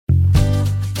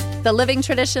The Living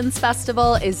Traditions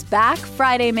Festival is back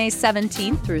Friday, May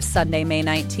 17th through Sunday, May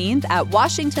 19th at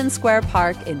Washington Square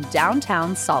Park in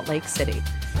downtown Salt Lake City.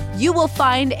 You will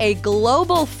find a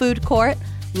global food court,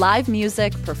 live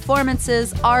music,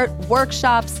 performances, art,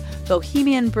 workshops,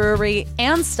 bohemian brewery,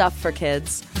 and stuff for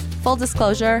kids. Full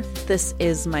disclosure, this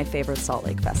is my favorite Salt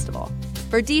Lake festival.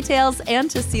 For details and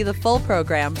to see the full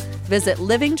program, visit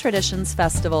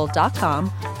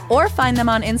livingtraditionsfestival.com or find them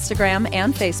on Instagram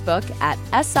and Facebook at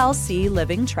SLC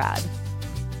Living Trad.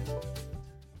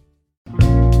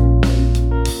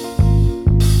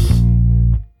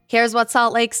 Here's what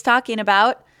Salt Lake's talking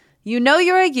about. You know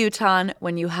you're a Utahn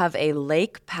when you have a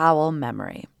Lake Powell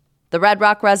memory. The Red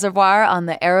Rock Reservoir on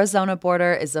the Arizona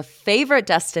border is a favorite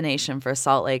destination for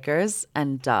Salt Lakers,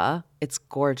 and it's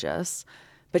gorgeous.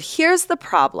 But here's the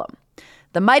problem.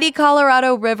 The mighty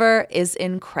Colorado River is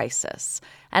in crisis,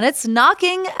 and it's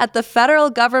knocking at the federal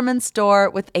government's door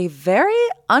with a very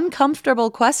uncomfortable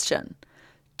question.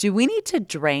 Do we need to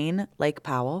drain Lake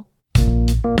Powell?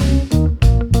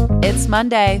 It's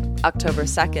Monday, October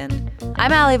 2nd.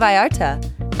 I'm Ali Vallarta,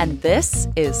 and this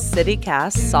is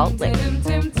CityCast Salt Lake.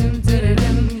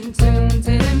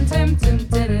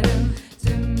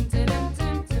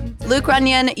 Luke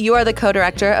Runyon, you are the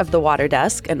co-director of the Water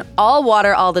Desk, an all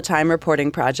water all the time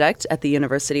reporting project at the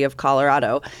University of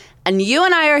Colorado. And you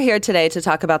and I are here today to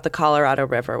talk about the Colorado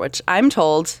River, which I'm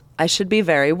told I should be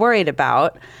very worried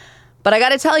about. But I got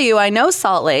to tell you, I know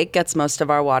Salt Lake gets most of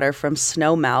our water from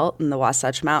snow melt in the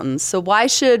Wasatch Mountains. So why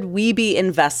should we be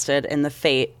invested in the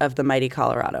fate of the mighty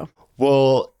Colorado?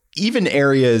 Well, even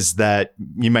areas that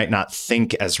you might not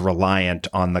think as reliant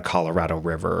on the Colorado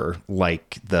River,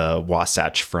 like the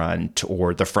Wasatch Front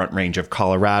or the Front Range of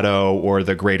Colorado or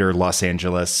the greater Los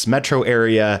Angeles metro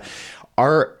area,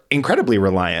 are incredibly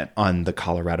reliant on the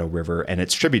Colorado River and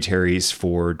its tributaries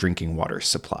for drinking water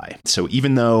supply. So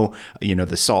even though,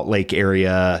 the Salt Lake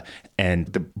area and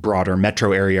the broader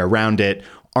metro area around it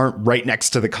aren't right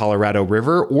next to the Colorado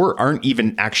River or aren't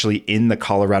even actually in the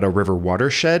Colorado River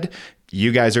watershed,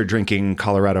 you guys are drinking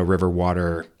Colorado River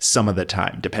water some of the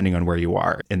time, depending on where you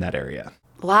are in that area.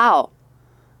 Wow.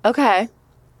 Okay.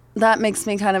 That makes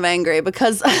me kind of angry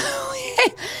because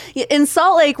in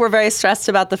Salt Lake, we're very stressed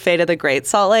about the fate of the Great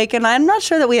Salt Lake, and I'm not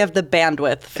sure that we have the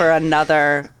bandwidth for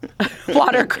another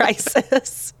water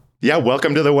crisis. Yeah,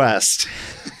 welcome to the West.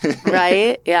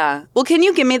 Right? Yeah. Well, can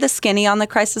you give me the skinny on the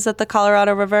crisis at the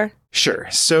Colorado River? Sure.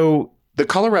 So the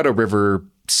Colorado River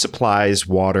supplies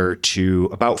water to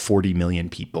about 40 million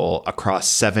people across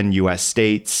 7 U.S.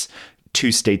 states,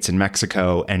 2 states in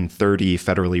Mexico, and 30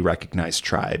 federally recognized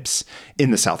tribes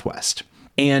in the Southwest.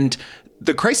 And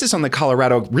the crisis on the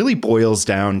Colorado really boils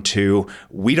down to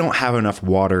we don't have enough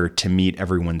water to meet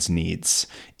everyone's needs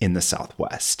in the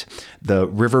Southwest. The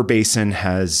river basin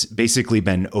has basically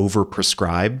been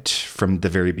overprescribed from the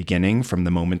very beginning, from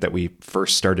the moment that we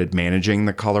first started managing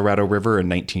the Colorado River in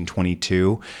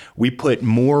 1922. We put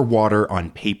more water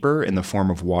on paper in the form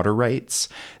of water rights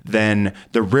than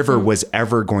the river was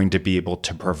ever going to be able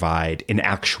to provide in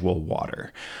actual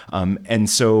water. And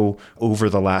so over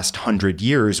the last 100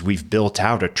 years, we've built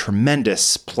out a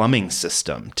tremendous plumbing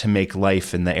system to make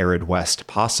life in the arid West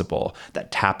possible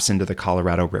that taps into the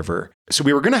Colorado River. So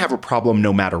we were going to have a problem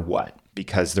no matter what,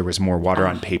 because there was more water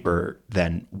on paper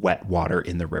than wet water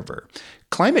in the river.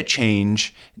 Climate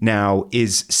change now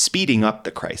is speeding up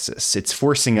the crisis. It's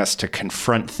forcing us to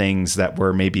confront things that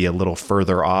were maybe a little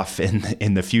further off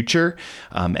in the future.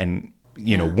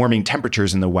 Warming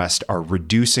temperatures in the West are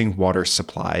reducing water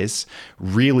supplies,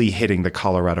 really hitting the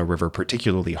Colorado River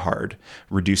particularly hard,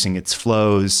 reducing its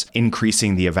flows,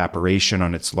 increasing the evaporation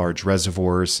on its large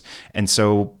reservoirs. And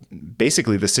so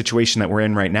basically the situation that we're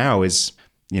in right now is,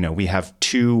 we have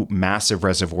 2 massive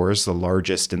reservoirs, the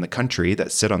largest in the country,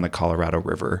 that sit on the Colorado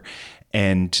River.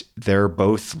 And they're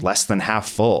both less than half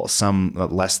full, some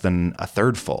less than a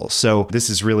third full. So this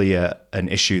is really an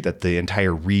issue that the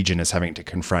entire region is having to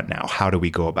confront now. How do we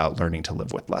go about learning to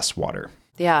live with less water?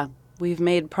 Yeah, we've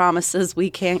made promises we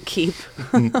can't keep.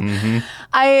 Mm-hmm.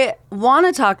 I want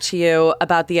to talk to you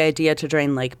about the idea to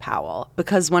drain Lake Powell,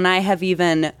 because when I have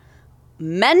even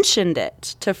mentioned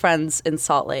it to friends in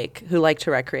Salt Lake who like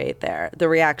to recreate there, the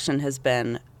reaction has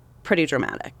been pretty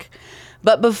dramatic.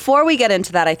 But before we get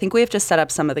into that, I think we have to set up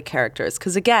some of the characters.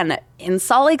 Because again, in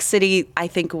Salt Lake City, I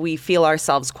think we feel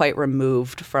ourselves quite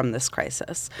removed from this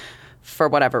crisis. for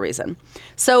whatever reason.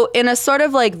 So in a sort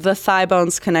of like the thigh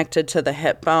bone's connected to the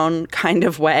hip bone kind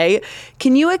of way,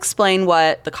 can you explain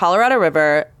what the Colorado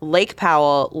River, Lake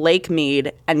Powell, Lake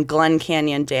Mead, and Glen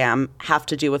Canyon Dam have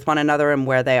to do with one another and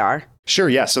where they are? Sure,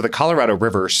 yeah. So the Colorado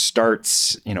River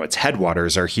starts, its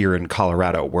headwaters are here in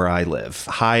Colorado, where I live,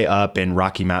 high up in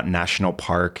Rocky Mountain National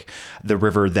Park. The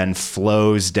river then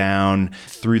flows down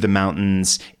through the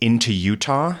mountains into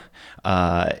Utah.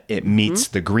 It meets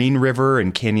the Green River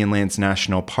in Canyonlands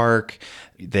National Park.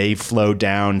 They flow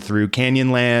down through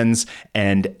Canyonlands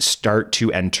and start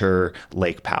to enter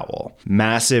Lake Powell.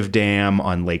 Massive dam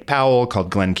on Lake Powell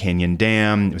called Glen Canyon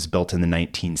Dam. It was built in the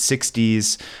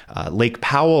 1960s. Lake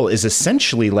Powell is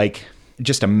essentially like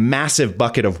just a massive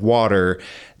bucket of water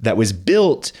that was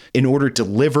built in order to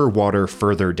deliver water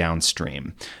further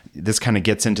downstream. This kind of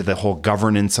gets into the whole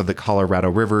governance of the Colorado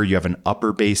River. You have an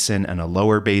upper basin and a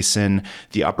lower basin.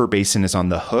 The upper basin is on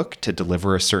the hook to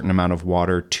deliver a certain amount of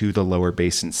water to the lower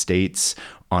basin states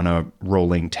on a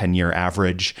rolling 10-year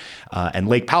average. And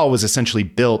Lake Powell was essentially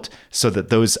built so that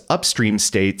those upstream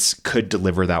states could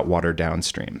deliver that water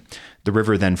downstream. The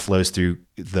river then flows through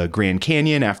the Grand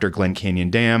Canyon after Glen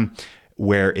Canyon Dam,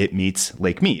 where it meets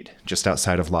Lake Mead, just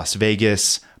outside of Las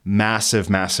Vegas. Massive,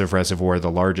 massive reservoir, the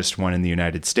largest one in the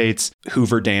United States.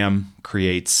 Hoover Dam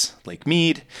creates Lake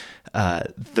Mead.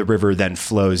 The river then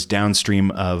flows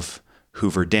downstream of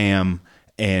Hoover Dam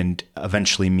and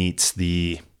eventually meets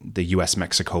the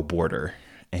U.S.-Mexico border.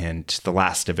 And the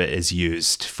last of it is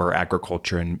used for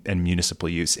agriculture and municipal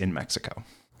use in Mexico.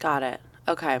 Got it.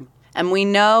 Okay. And we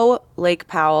know Lake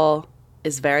Powell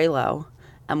is very low.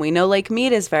 And we know Lake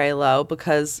Mead is very low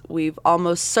because we've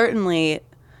almost certainly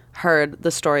heard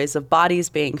the stories of bodies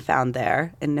being found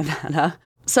there in Nevada.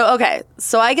 So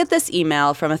I get this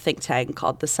email from a think tank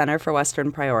called the Center for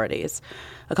Western Priorities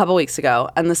a couple weeks ago,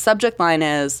 and the subject line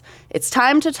is, "It's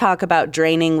time to talk about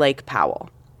draining Lake Powell."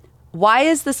 Why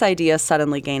is this idea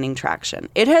suddenly gaining traction?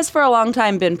 It has for a long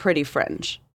time been pretty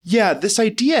fringe. Yeah, this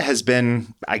idea has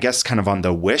been, I guess, kind of on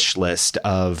the wish list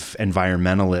of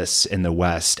environmentalists in the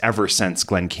West ever since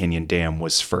Glen Canyon Dam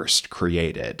was first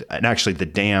created. And actually, the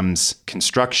dam's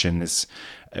construction is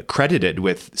credited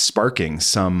with sparking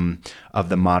some of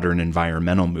the modern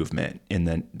environmental movement in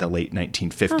the late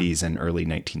 1950s and early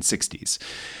 1960s.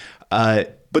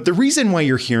 But the reason why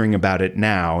you're hearing about it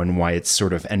now and why it's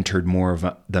sort of entered more of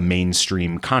the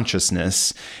mainstream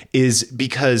consciousness is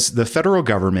because the federal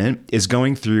government is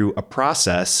going through a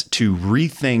process to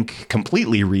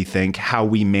completely rethink how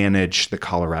we manage the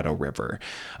Colorado River.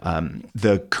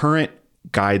 The current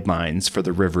guidelines for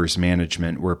the river's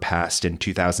management were passed in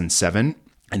 2007,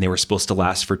 and they were supposed to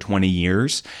last for 20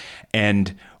 years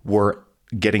and were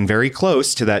getting very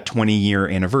close to that 20-year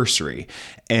anniversary.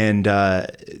 And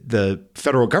the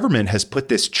federal government has put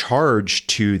this charge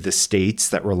to the states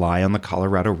that rely on the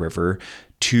Colorado River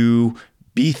to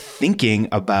be thinking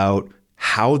about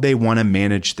how they want to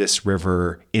manage this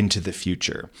river into the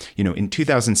future. In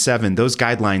 2007, those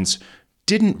guidelines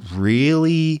didn't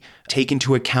really take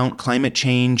into account climate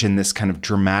change and this kind of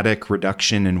dramatic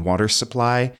reduction in water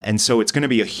supply. And so it's going to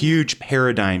be a huge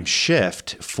paradigm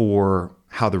shift for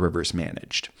how the river is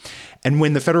managed. And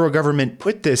when the federal government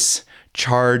put this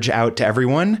charge out to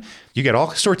everyone, you get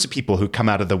all sorts of people who come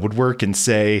out of the woodwork and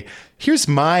say, here's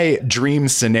my dream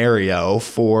scenario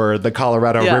for the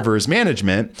Colorado River's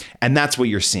management. And that's what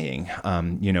you're seeing.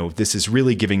 This is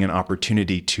really giving an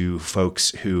opportunity to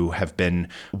folks who have been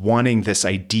wanting this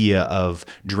idea of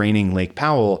draining Lake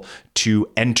Powell to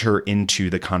enter into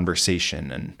the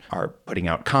conversation and are putting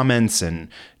out comments and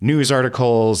news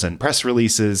articles and press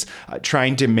releases,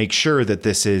 trying to make sure that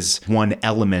this is one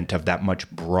element of that much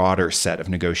broader set of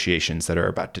negotiations that are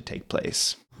about to take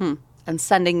place. And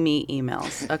sending me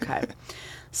emails. Okay.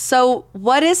 So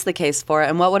what is the case for it,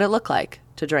 and what would it look like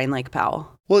to drain Lake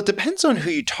Powell? Well, it depends on who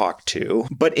you talk to,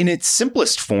 but in its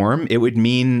simplest form, it would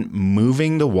mean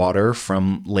moving the water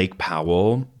from Lake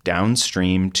Powell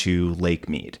downstream to Lake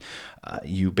Mead.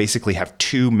 You basically have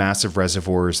two massive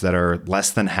reservoirs that are less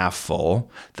than half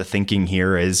full. The thinking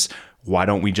here is, why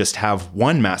don't we just have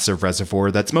one massive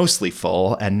reservoir that's mostly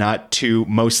full and not two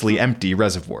mostly empty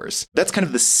reservoirs? That's kind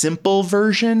of the simple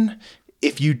version.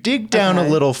 If you dig down a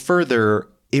little further,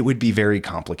 it would be very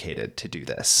complicated to do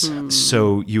this.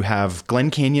 So you have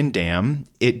Glen Canyon Dam.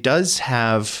 It does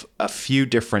have a few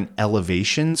different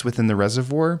elevations within the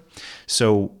reservoir.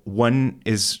 So one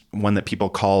is one that people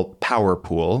call power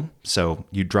pool. So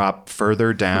you drop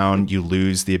further down, you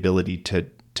lose the ability to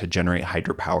generate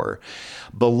hydropower.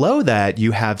 Below that,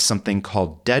 you have something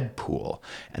called dead pool.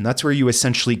 And that's where you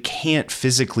essentially can't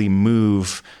physically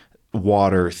move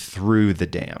water through the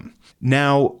dam.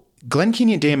 Now, Glen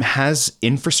Canyon Dam has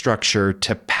infrastructure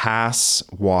to pass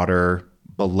water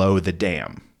below the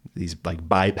dam, these like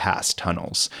bypass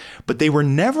tunnels, but they were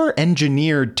never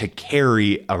engineered to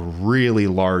carry a really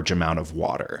large amount of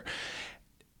water.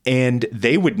 And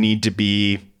they would need to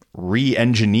be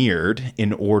re-engineered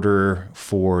in order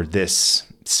for this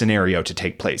scenario to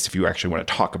take place. If you actually want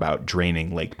to talk about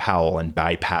draining Lake Powell and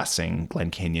bypassing Glen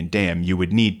Canyon Dam, you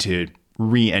would need to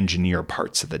re-engineer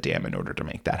parts of the dam in order to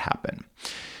make that happen.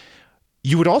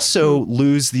 You would also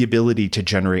lose the ability to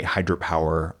generate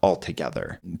hydropower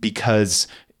altogether because,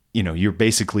 you're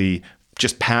basically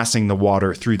just passing the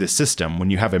water through the system.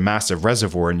 When you have a massive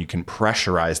reservoir and you can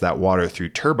pressurize that water through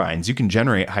turbines, you can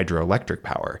generate hydroelectric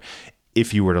power.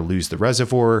 If you were to lose the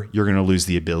reservoir, you're going to lose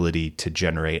the ability to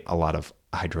generate a lot of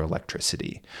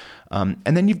hydroelectricity.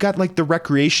 And then you've got like the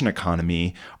recreation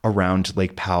economy around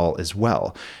Lake Powell as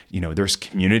well. There's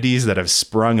communities that have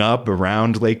sprung up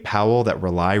around Lake Powell that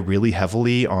rely really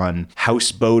heavily on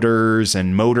houseboaters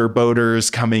and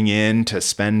motorboaters coming in to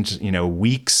spend,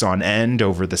 weeks on end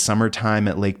over the summertime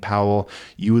at Lake Powell.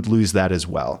 You would lose that as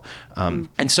well.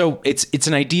 And so it's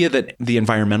an idea that the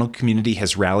environmental community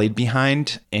has rallied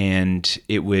behind, and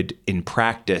it would, in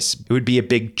practice, it would be a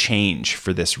big change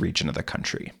for this region of the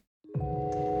country.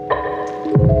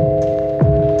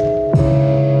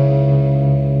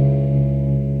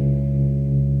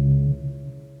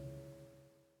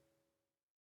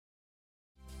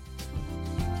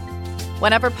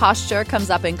 Whenever posture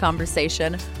comes up in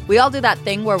conversation, we all do that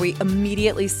thing where we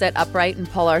immediately sit upright and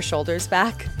pull our shoulders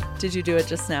back. Did you do it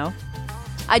just now?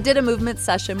 I did a movement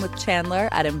session with Chandler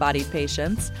at Embodied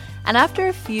Patience, and after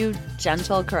a few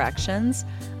gentle corrections,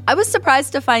 I was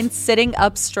surprised to find sitting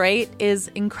up straight is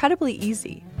incredibly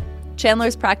easy.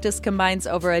 Chandler's practice combines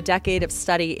over a decade of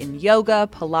study in yoga,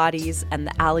 Pilates, and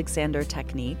the Alexander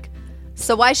technique.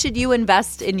 So why should you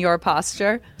invest in your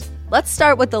posture? Let's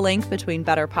start with the link between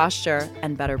better posture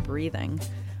and better breathing.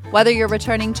 Whether you're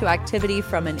returning to activity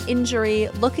from an injury,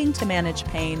 looking to manage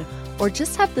pain, or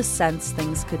just have the sense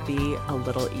things could be a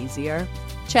little easier,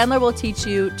 Chandler will teach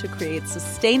you to create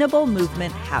sustainable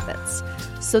movement habits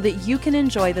so that you can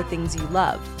enjoy the things you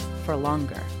love for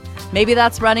longer. Maybe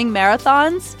that's running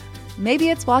marathons. Maybe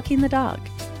it's walking the dog.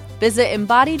 Visit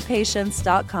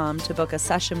embodiedpatience.com to book a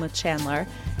session with Chandler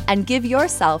and give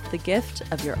yourself the gift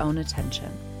of your own attention.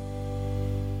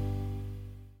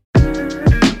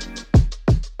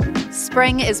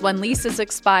 Spring is when leases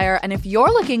expire, and if you're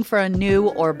looking for a new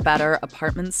or better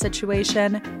apartment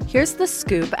situation, here's the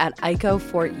scoop at ICO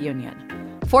Fort Union.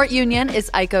 Fort Union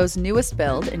is ICO's newest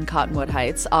build in Cottonwood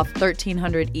Heights off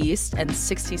 1300 East and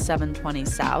 6720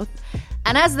 South.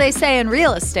 And as they say in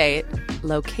real estate,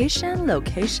 location,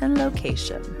 location,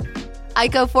 location.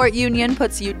 ICO Fort Union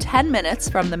puts you 10 minutes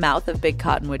from the mouth of Big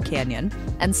Cottonwood Canyon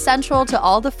and central to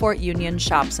all the Fort Union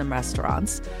shops and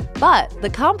restaurants. But the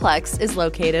complex is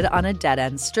located on a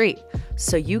dead-end street,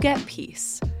 so you get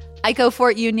peace. ICO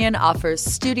Fort Union offers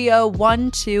studio,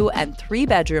 1, 2, and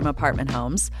 3-bedroom apartment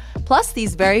homes, plus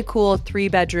these very cool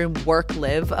 3-bedroom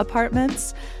work-live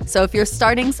apartments. So if you're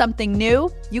starting something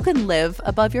new, you can live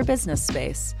above your business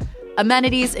space.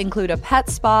 Amenities include a pet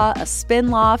spa, a spin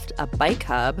loft, a bike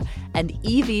hub, and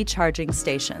EV charging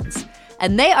stations.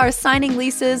 And they are signing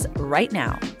leases right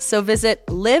now. So visit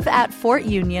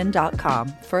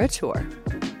liveatfortunion.com for a tour.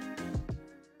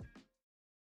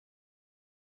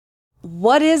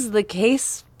 What is the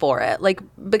case for it?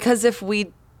 Because if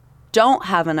we don't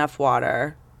have enough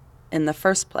water in the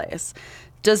first place,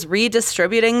 does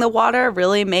redistributing the water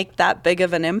really make that big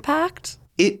of an impact?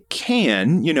 It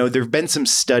can. There have been some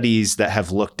studies that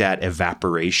have looked at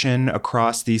evaporation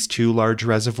across these two large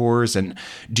reservoirs. And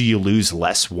do you lose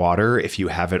less water if you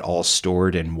have it all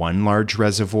stored in one large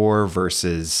reservoir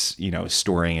versus,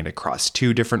 storing it across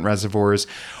two different reservoirs?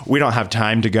 We don't have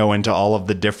time to go into all of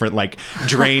the different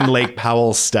drain Lake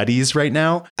Powell studies right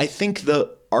now. I think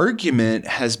the argument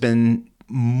has been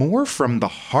more from the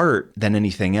heart than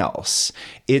anything else.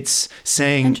 It's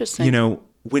saying,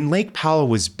 when Lake Powell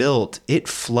was built, it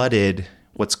flooded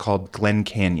what's called Glen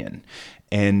Canyon.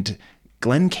 And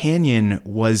Glen Canyon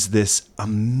was this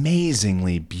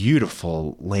amazingly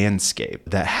beautiful landscape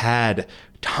that had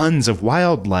tons of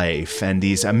wildlife and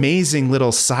these amazing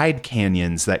little side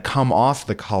canyons that come off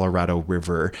the Colorado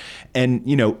River. And,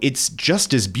 it's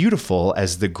just as beautiful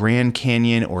as the Grand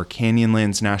Canyon or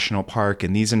Canyonlands National Park.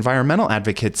 And these environmental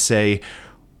advocates say,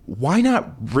 why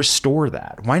not restore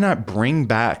that? Why not bring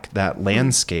back that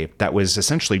landscape that was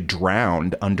essentially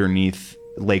drowned underneath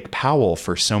Lake Powell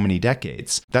for so many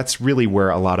decades? That's really where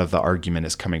a lot of the argument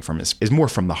is coming from, is more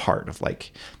from the heart of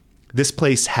This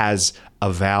place has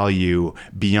a value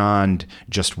beyond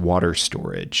just water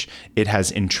storage. It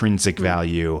has intrinsic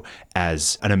value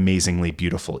as an amazingly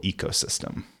beautiful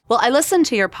ecosystem. Well, I listened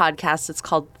to your podcast. It's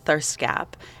called Thirst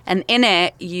Gap. And in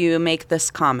it, you make this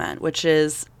comment, which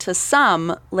is, to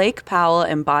some, Lake Powell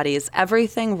embodies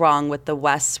everything wrong with the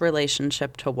West's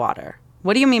relationship to water.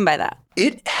 What do you mean by that?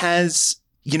 It has,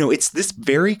 it's this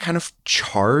very kind of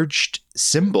charged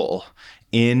symbol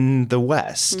in the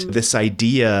West. This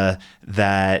idea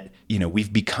that,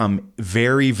 we've become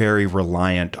very, very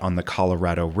reliant on the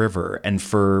Colorado River. And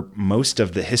for most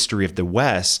of the history of the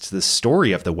West, the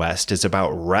story of the West is about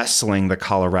wrestling the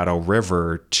Colorado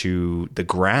River to the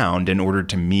ground in order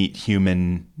to meet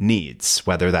human needs,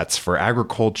 whether that's for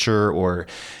agriculture or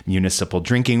municipal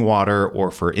drinking water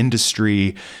or for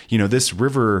industry. This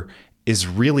river is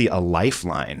really a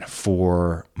lifeline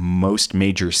for most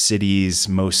major cities,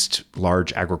 most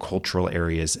large agricultural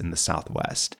areas in the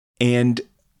Southwest. And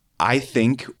I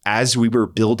think as we were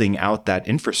building out that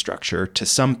infrastructure, to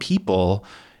some people,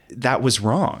 that was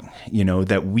wrong,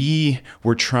 that we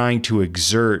were trying to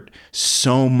exert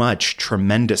so much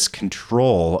tremendous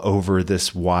control over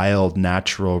this wild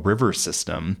natural river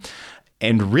system.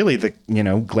 And really, the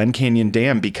Glen Canyon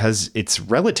Dam, because it's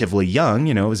relatively young,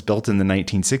 it was built in the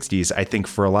 1960s. I think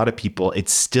for a lot of people, it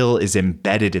still is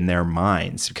embedded in their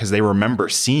minds because they remember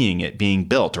seeing it being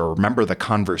built or remember the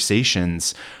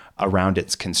conversations around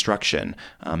its construction,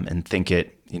 and think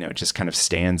it just kind of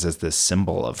stands as this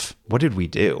symbol of, what did we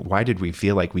do? Why did we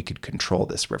feel like we could control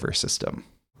this river system?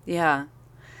 Yeah.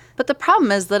 But the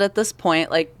problem is that at this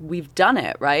point, we've done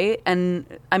it, right? And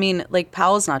I mean, Lake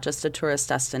Powell's not just a tourist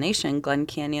destination. Glen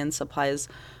Canyon supplies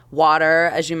water,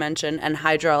 as you mentioned, and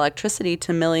hydroelectricity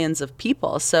to millions of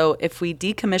people. So if we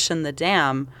decommission the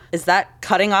dam, is that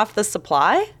cutting off the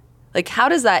supply? How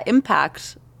does that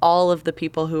impact all of the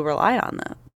people who rely on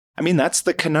that? I mean, that's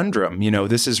the conundrum.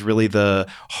 This is really the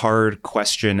hard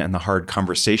question and the hard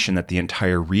conversation that the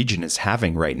entire region is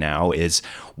having right now is,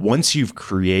 once you've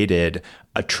created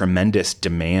a tremendous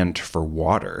demand for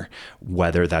water,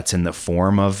 whether that's in the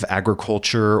form of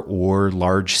agriculture or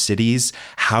large cities,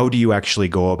 how do you actually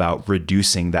go about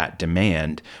reducing that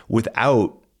demand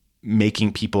without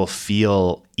making people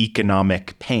feel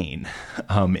economic pain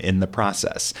in the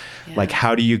process? Yeah.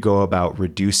 How do you go about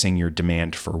reducing your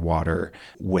demand for water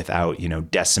without,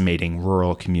 decimating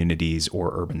rural communities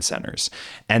or urban centers?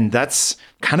 And that's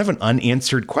kind of an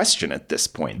unanswered question at this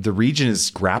point. The region is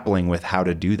grappling with how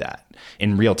to do that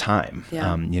in real time,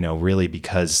 really,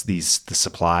 because the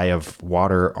supply of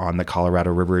water on the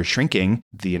Colorado River is shrinking.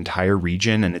 The entire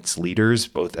region and its leaders,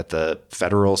 both at the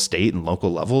federal, state, and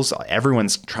local levels,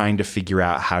 everyone's trying to figure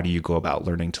out, how do you go about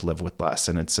learning to live with less?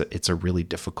 And it's a really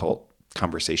difficult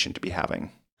conversation to be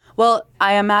having. Well,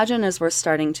 I imagine as we're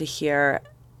starting to hear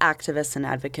activists and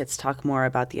advocates talk more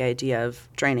about the idea of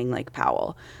draining Lake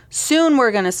Powell, soon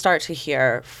we're going to start to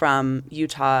hear from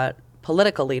Utah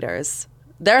political leaders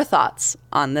their thoughts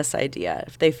on this idea,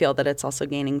 if they feel that it's also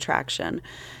gaining traction.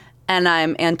 And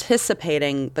I'm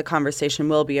anticipating the conversation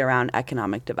will be around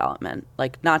economic development,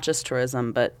 not just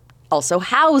tourism, but also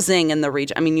housing in the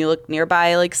region. I mean, you look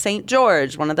nearby, St.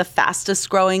 George, one of the fastest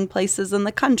growing places in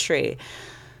the country.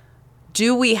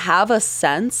 Do we have a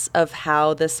sense of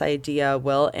how this idea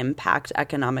will impact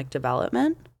economic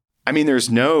development? I mean, there's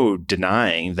no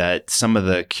denying that some of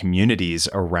the communities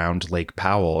around Lake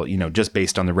Powell, just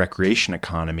based on the recreation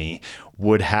economy,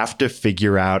 would have to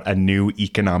figure out a new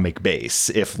economic base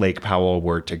if Lake Powell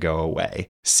were to go away.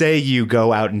 Say you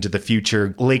go out into the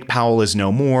future, Lake Powell is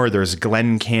no more, there's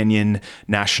Glen Canyon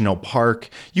National Park.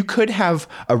 You could have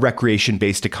a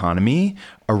recreation-based economy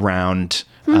around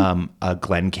a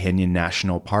Glen Canyon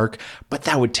National Park, but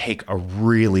that would take a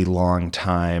really long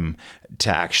time to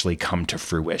actually come to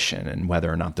fruition, and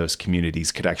whether or not those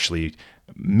communities could actually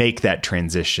make that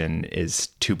transition is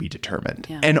to be determined.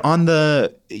 Yeah. And on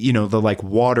the, the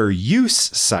water use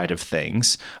side of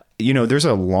things, there's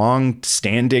a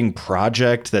long-standing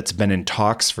project that's been in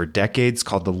talks for decades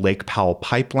called the Lake Powell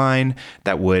Pipeline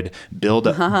that would build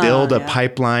a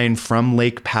pipeline from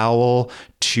Lake Powell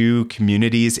to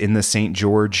communities in the St.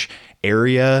 George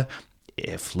area.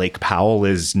 If Lake Powell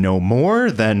is no more,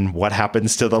 then what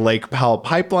happens to the Lake Powell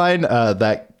Pipeline?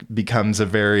 That becomes a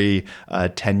very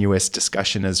tenuous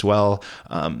discussion as well.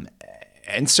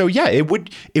 And so, it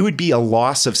would be a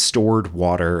loss of stored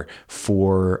water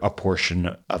for a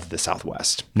portion of the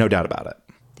Southwest. No doubt about it.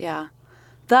 Yeah.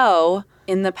 Though,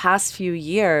 in the past few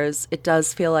years, it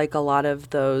does feel like a lot of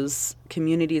those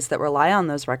communities that rely on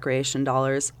those recreation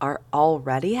dollars are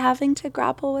already having to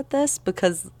grapple with this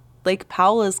because Lake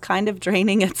Powell is kind of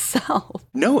draining itself.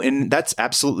 No, and that's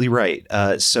absolutely right.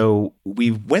 So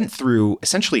we went through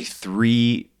essentially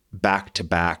 3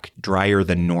 back-to-back drier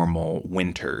than normal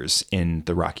winters in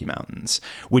the Rocky Mountains,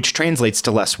 which translates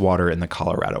to less water in the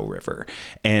Colorado River.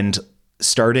 And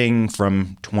starting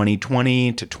from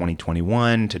 2020 to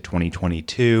 2021 to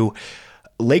 2022,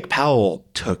 Lake Powell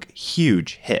took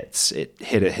huge hits. It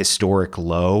hit a historic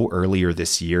low earlier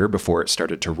this year before it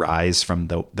started to rise from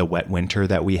the wet winter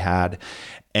that we had.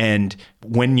 And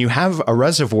when you have a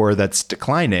reservoir that's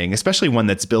declining, especially one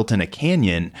that's built in a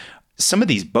canyon, some of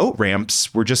these boat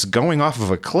ramps were just going off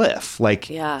of a cliff.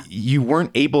 You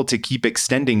weren't able to keep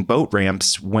extending boat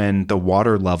ramps when the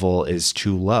water level is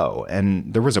too low.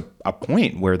 And there was a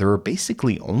point where there were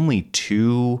basically only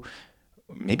 2,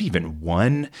 maybe even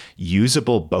 1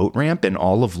 usable boat ramp in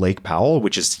all of Lake Powell,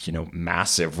 which is,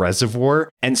 massive reservoir.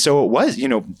 And so it was,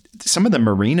 some of the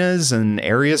marinas and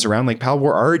areas around Lake Powell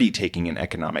were already taking an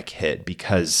economic hit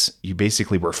because you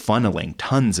basically were funneling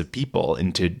tons of people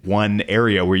into one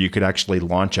area where you could actually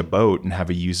launch a boat and have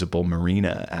a usable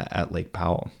marina at Lake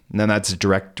Powell. And then that's a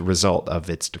direct result of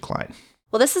its decline.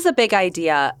 Well, this is a big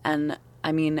idea. And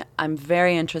I'm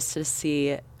very interested to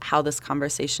see how this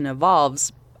conversation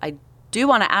evolves. I do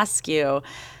want to ask you,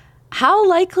 how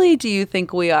likely do you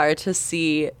think we are to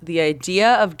see the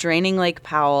idea of draining Lake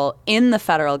Powell in the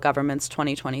federal government's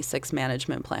 2026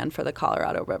 management plan for the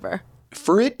Colorado River?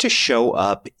 For it to show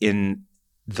up in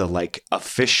the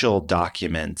official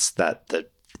documents that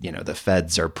the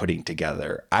feds are putting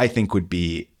together, I think would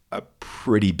be a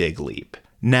pretty big leap.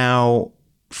 Now,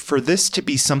 for this to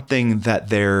be something that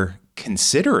they're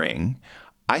considering,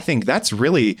 I think that's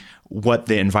really what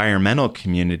the environmental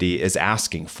community is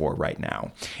asking for right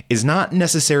now, is not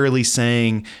necessarily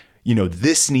saying,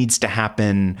 this needs to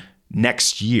happen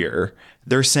next year.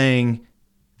 They're saying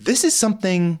this is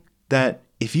something that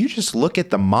if you just look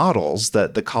at the models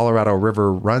that the Colorado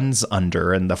River runs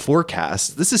under and the forecasts,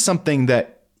 this is something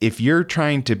that if you're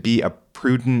trying to be a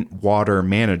prudent water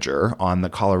manager on the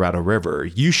Colorado River,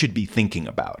 you should be thinking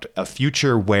about a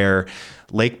future where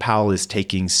Lake Powell is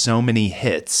taking so many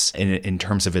hits in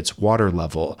terms of its water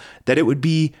level that it would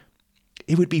be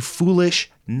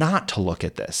foolish not to look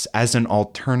at this as an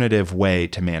alternative way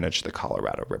to manage the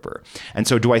Colorado River. And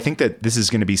so do I think that this is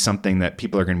going to be something that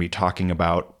people are going to be talking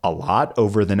about a lot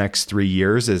over the next 3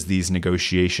 years as these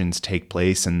negotiations take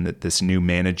place and that this new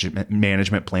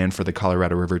management plan for the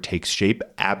Colorado River takes shape?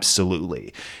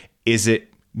 Absolutely. Is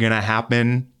it going to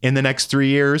happen in the next 3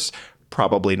 years?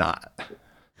 Probably not.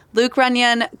 Luke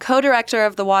Runyon, co-director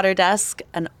of the Water Desk,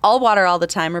 an All Water All the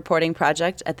Time reporting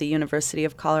project at the University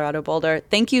of Colorado Boulder.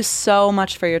 Thank you so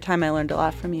much for your time. I learned a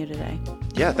lot from you today.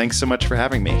 Yeah, thanks so much for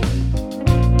having me.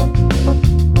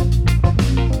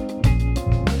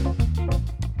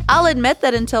 I'll admit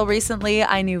that until recently,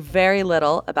 I knew very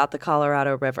little about the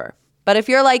Colorado River. But if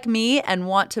you're like me and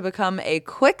want to become a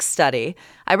quick study,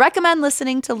 I recommend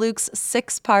listening to Luke's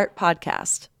 6-part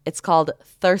podcast. It's called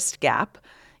Thirst Gap.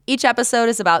 Each episode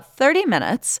is about 30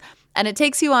 minutes, and it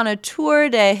takes you on a tour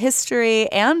de history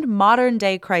and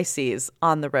modern-day crises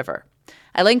on the river.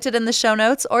 I linked it in the show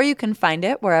notes, or you can find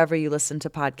it wherever you listen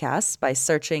to podcasts by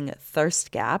searching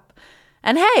Thirst Gap.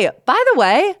 And hey, by the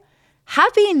way,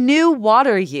 Happy New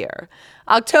Water Year.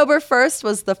 October 1st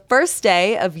was the first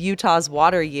day of Utah's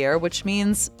water year, which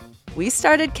means we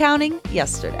started counting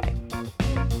yesterday.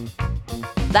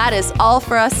 That is all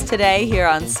for us today here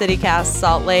on CityCast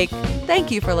Salt Lake.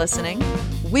 Thank you for listening.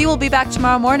 We will be back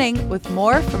tomorrow morning with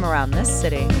more from around this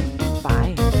city.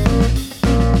 Bye.